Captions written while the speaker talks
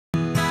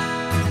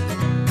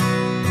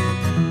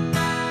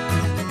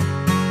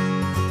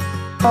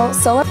Well,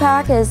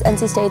 SolarPack is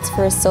NC State's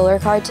first solar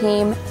car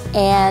team,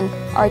 and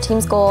our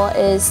team's goal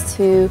is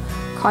to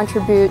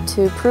contribute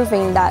to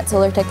proving that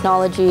solar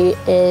technology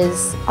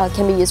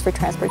can be used for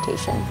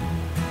transportation.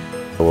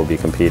 We'll be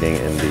competing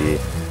in the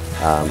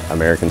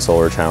American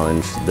Solar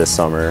Challenge this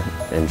summer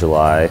in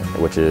July,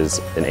 which is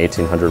an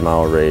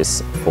 1,800-mile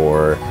race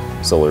for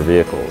solar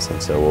vehicles,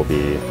 and so we'll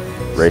be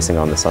racing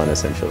on the sun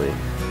essentially.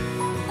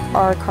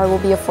 Our car will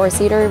be a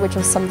four-seater, which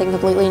is something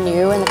completely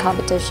new in the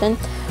competition.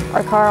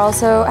 Our car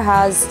also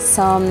has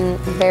some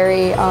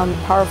very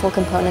powerful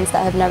components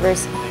that have never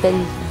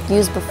been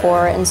used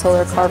before in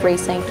solar car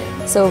racing,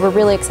 so we're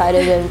really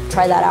excited to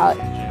try that out.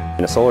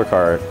 And a solar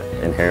car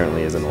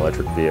inherently is an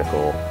electric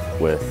vehicle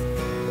with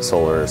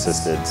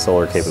solar-assisted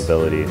solar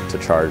capability to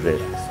charge it.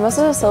 Most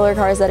of the solar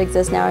cars that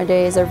exist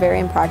nowadays are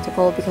very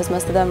impractical because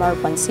most of them are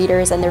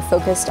one-seaters and they're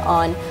focused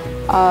on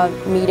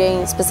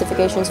meeting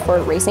specifications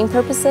for racing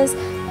purposes.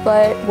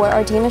 But what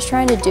our team is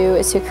trying to do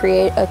is to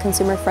create a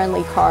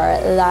consumer-friendly car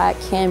that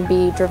can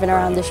be driven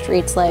around the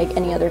streets like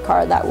any other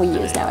car that we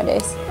use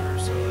nowadays.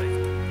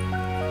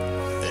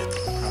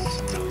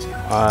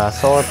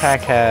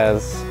 SolarPack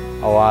has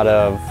a lot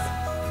of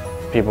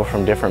people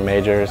from different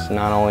majors,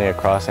 not only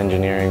across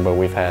engineering, but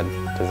we've had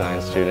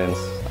design students,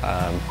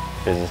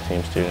 business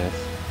team students,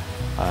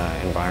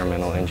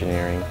 environmental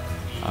engineering.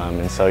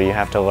 And so you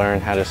have to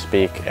learn how to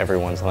speak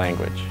everyone's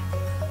language.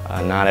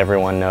 Not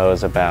everyone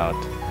knows about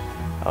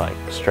like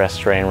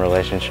stress-strain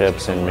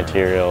relationships and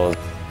materials.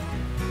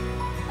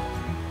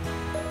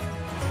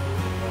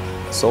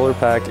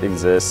 SolarPack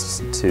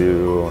exists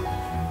to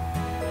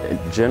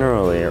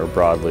generally or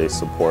broadly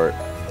support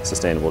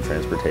sustainable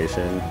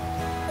transportation.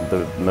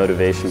 The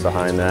motivation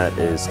behind that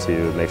is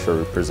to make sure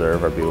we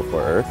preserve our beautiful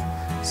Earth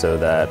so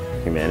that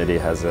humanity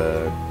has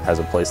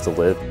a place to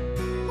live.